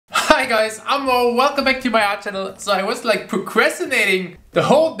guys, I'm Mo, welcome back to my art channel. So I was like procrastinating the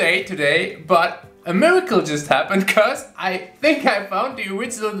whole day today, but a miracle just happened because I think I found the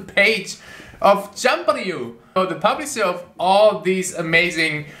original page of Jump Ryu, the publisher of all these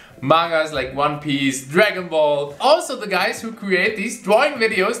amazing mangas like One Piece, Dragon Ball. Also the guys who create these drawing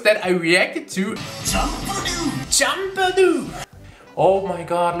videos that I reacted to. Jump Ryu! Oh my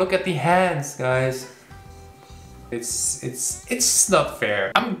god, look at the hands, guys. It's not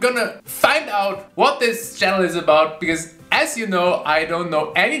fair. I'm gonna find out what this channel is about because, as you know, I don't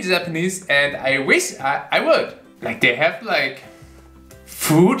know any Japanese and I wish I would. Like, they have like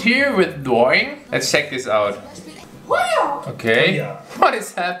food here with drawing. Let's check this out. Okay, what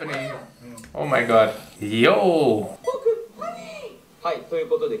is happening? Oh my god. Yo!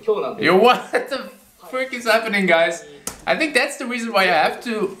 Yo, what the frick is happening, guys? I think that's the reason why I have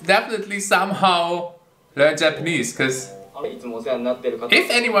to definitely somehow learn Japanese, because if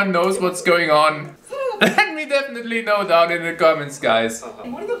anyone knows what's going on, let me definitely know down in the comments, guys.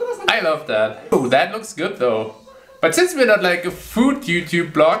 I love that. Oh, that looks good though. But since we're not like a food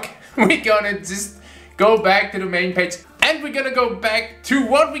YouTube blog, we're gonna just go back to the main page and we're gonna go back to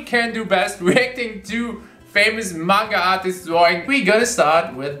what we can do best, reacting to famous manga artists drawing. We're gonna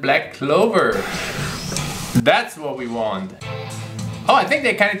start with Black Clover. That's what we want. Oh, I think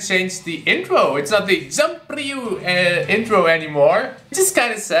they kind of changed the intro. It's not the Jump Ryu intro anymore. It's just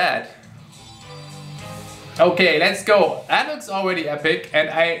kind of sad. Okay, let's go. That looks already epic, and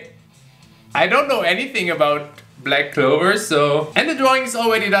I don't know anything about Black Clover, so... And the drawing is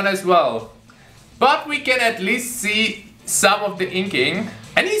already done as well. But we can at least see some of the inking.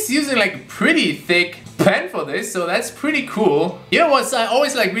 And he's using like a pretty thick pen for this, so that's pretty cool. You know what's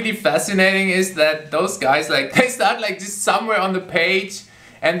always like really fascinating is that those guys, like, they start like just somewhere on the page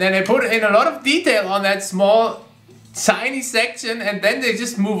and then they put in a lot of detail on that small tiny section and then they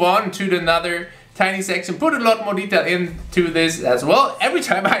just move on to another tiny section, put a lot more detail into this as well. Every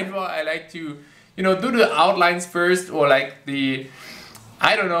time I draw, I like to, you know, do the outlines first, or like the,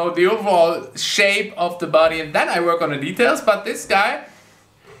 I don't know, the overall shape of the body, and then I work on the details. But this guy,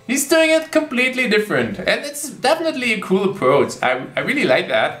 he's doing it completely different, and it's definitely a cool approach. I really like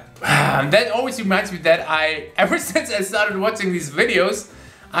that. And that always reminds me that ever since I started watching these videos,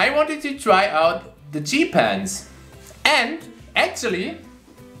 I wanted to try out the G-pens. And actually,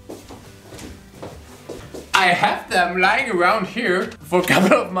 I have them lying around here for a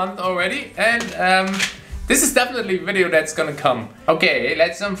couple of months already, and this is definitely a video that's gonna come. Okay,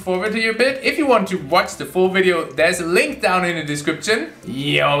 let's jump forward here a bit. If you want to watch the full video, there's a link down in the description.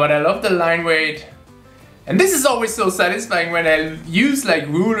 Yo, but I love the line weight. And this is always so satisfying when I use like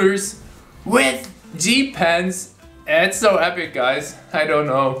rulers with G-pens. It's so epic, guys. I don't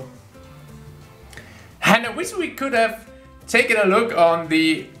know. And I wish we could have taken a look on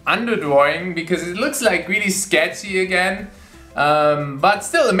the underdrawing because it looks like really sketchy again. But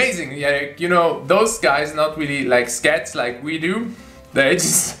still amazing. Yeah, you know, those guys not really like sketch like we do. They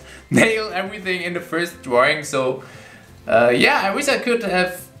just nail everything in the first drawing. So yeah, I wish I could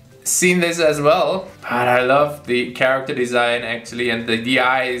have seen this as well. But I love the character design actually, and the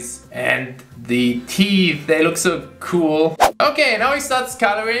eyes and the teeth. They look so cool. Okay, now he starts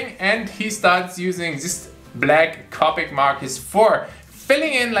coloring and he starts using just black Copic markers for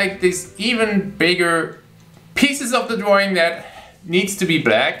filling in like this even bigger pieces of the drawing that needs to be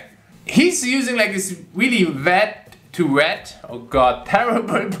black. He's using like this really wet to wet, oh god,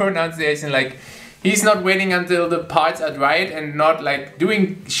 terrible pronunciation, like he's not waiting until the parts are dried and not like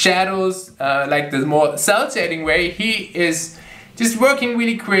doing shadows like the more cel shading way. He is just working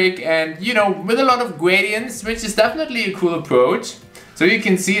really quick and, you know, with a lot of gradients, which is definitely a cool approach. So you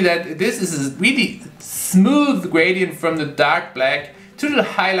can see that this is a really smooth gradient from the dark black to the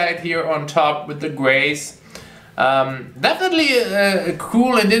highlight here on top with the grays. Definitely a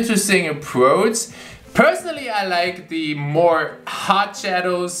cool and interesting approach. Personally, I like the more hard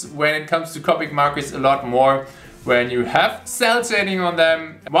shadows when it comes to Copic markers a lot more, when you have cel shading on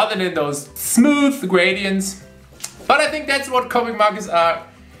them rather than those smooth gradients. But I think that's what Copic markers are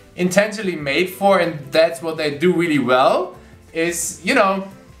intentionally made for, and that's what they do really well, is, you know,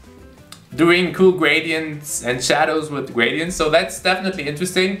 doing cool gradients and shadows with gradients. So that's definitely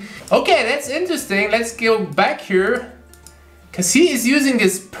interesting. Okay, that's interesting. Let's go back here, because he is using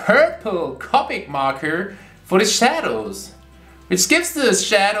this purple Copic marker for the shadows, which gives the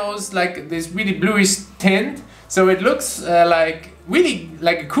shadows like this really bluish tint. So it looks like really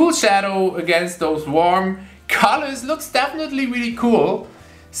like a cool shadow against those warm colors. Looks definitely really cool.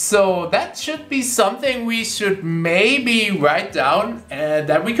 So that should be something we should maybe write down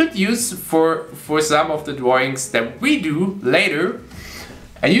that we could use for some of the drawings that we do later.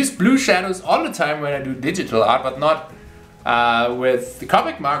 I use blue shadows all the time when I do digital art, but not with the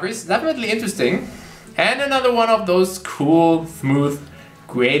comic markers. Definitely interesting. And another one of those cool, smooth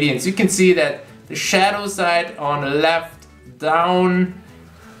gradients. You can see that the shadow side on the left down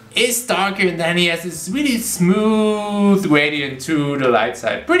is darker, and then he has this really smooth gradient to the light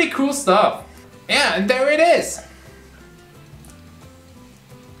side. Pretty cool stuff. Yeah, and there it is.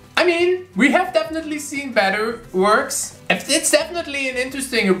 I mean, we have definitely seen better works. It's definitely an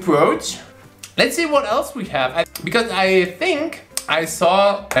interesting approach. Let's see what else we have. Because I think I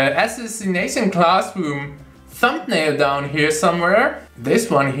saw an Assassination Classroom thumbnail down here somewhere. This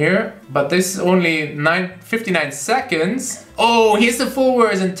one here, but this is only 59 seconds. Oh, here's the full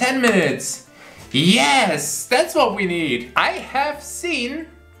version, 10 minutes. Yes, that's what we need. I have seen,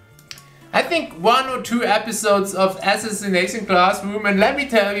 I think 1 or 2 episodes of Assassination Classroom, and let me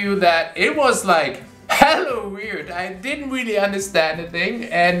tell you that it was like hella weird. I didn't really understand the thing,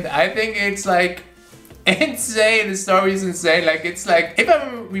 and I think it's like insane. The story is insane. Like, it's like, if I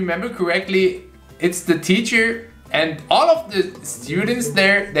remember correctly, it's the teacher and all of the students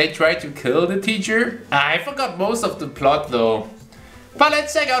there, they try to kill the teacher. I forgot most of the plot though. But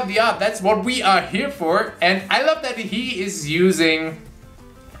let's check out the art. That's what we are here for. And I love that he is using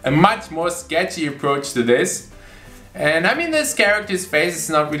a much more sketchy approach to this. And I mean, this character's face is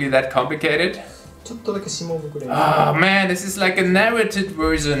not really that complicated. Oh man, this is like a narrated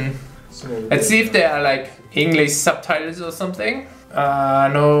version. Let's see if there are like English subtitles or something.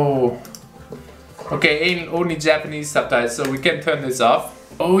 No. Okay, only Japanese subtitles, so we can turn this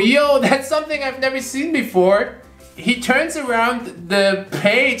off. Oh yo, that's something I've never seen before. He turns around the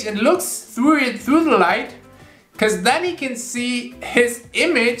page and looks through it, through the light, because then he can see his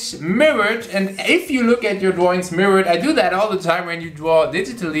image mirrored. And if you look at your drawings mirrored, I do that all the time when you draw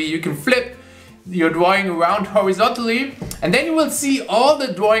digitally, you can flip your drawing around horizontally, and then you will see all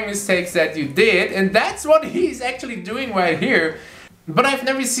the drawing mistakes that you did, and that's what he's actually doing right here. But I've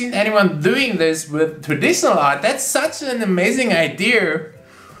never seen anyone doing this with traditional art. That's such an amazing idea.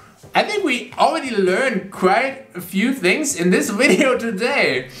 I think we already learned quite a few things in this video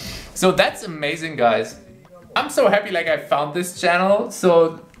today. So that's amazing, guys. I'm so happy like I found this channel.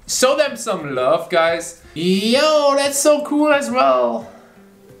 So show them some love, guys. Yo, that's so cool as well.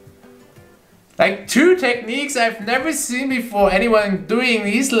 Like 2 techniques I've never seen before anyone doing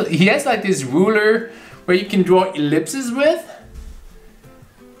these. He has like this ruler where you can draw ellipses with.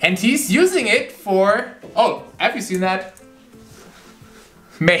 And he's using it for, oh, have you seen that?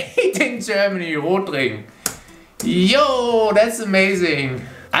 Made in Germany, Rotring. Yo, that's amazing.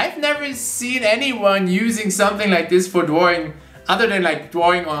 I've never seen anyone using something like this for drawing, other than like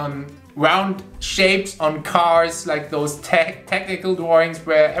drawing on round shapes on cars, like those technical drawings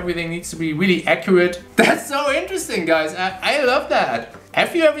where everything needs to be really accurate. That's so interesting, guys. I love that.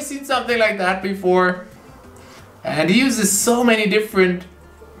 Have you ever seen something like that before? And he uses so many different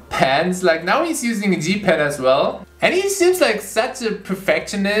pens. Like now he's using a G pen as well. And he seems like such a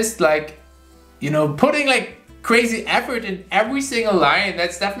perfectionist, like, you know, putting like crazy effort in every single line.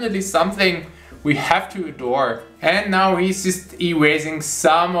 That's definitely something we have to adore. And now he's just erasing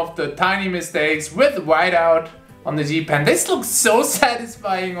some of the tiny mistakes with whiteout on the G pen. This looks so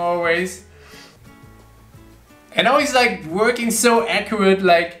satisfying always. And now he's like working so accurate,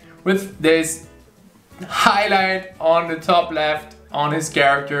 like with this highlight on the top left on his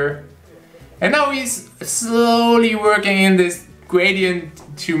character. And now he's slowly working in this gradient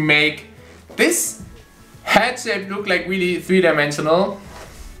to make this head shape look like really 3-dimensional.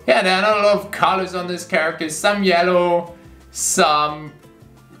 Yeah, there are not a lot of colors on this character. Some yellow, some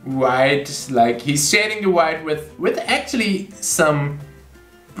white. Like he's shading the white with actually some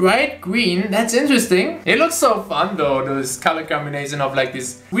bright green. That's interesting. It looks so fun though, this color combination of like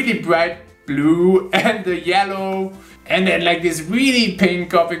this really bright blue and the yellow, and then like this really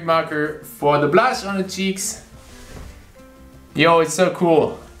pink copic marker for the blush on the cheeks. Yo, it's so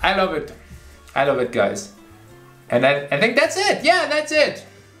cool. I love it. I love it, guys. And I think that's it. Yeah, that's it.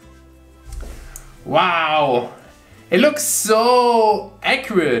 Wow. It looks so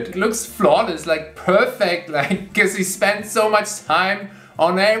accurate. It looks flawless, like perfect, like, because he spent so much time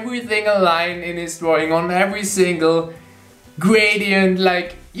on every single line in his drawing, on every single gradient.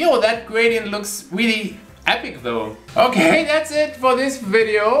 Like, yo, that gradient looks really epic though. Okay, that's it for this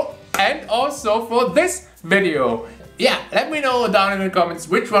video and also for this video. Yeah, let me know down in the comments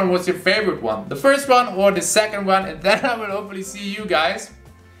which one was your favorite one. The first one or the second one, and then I will hopefully see you guys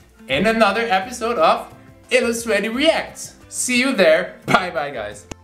in another episode of Illustrator Reacts. See you there. Bye bye, guys.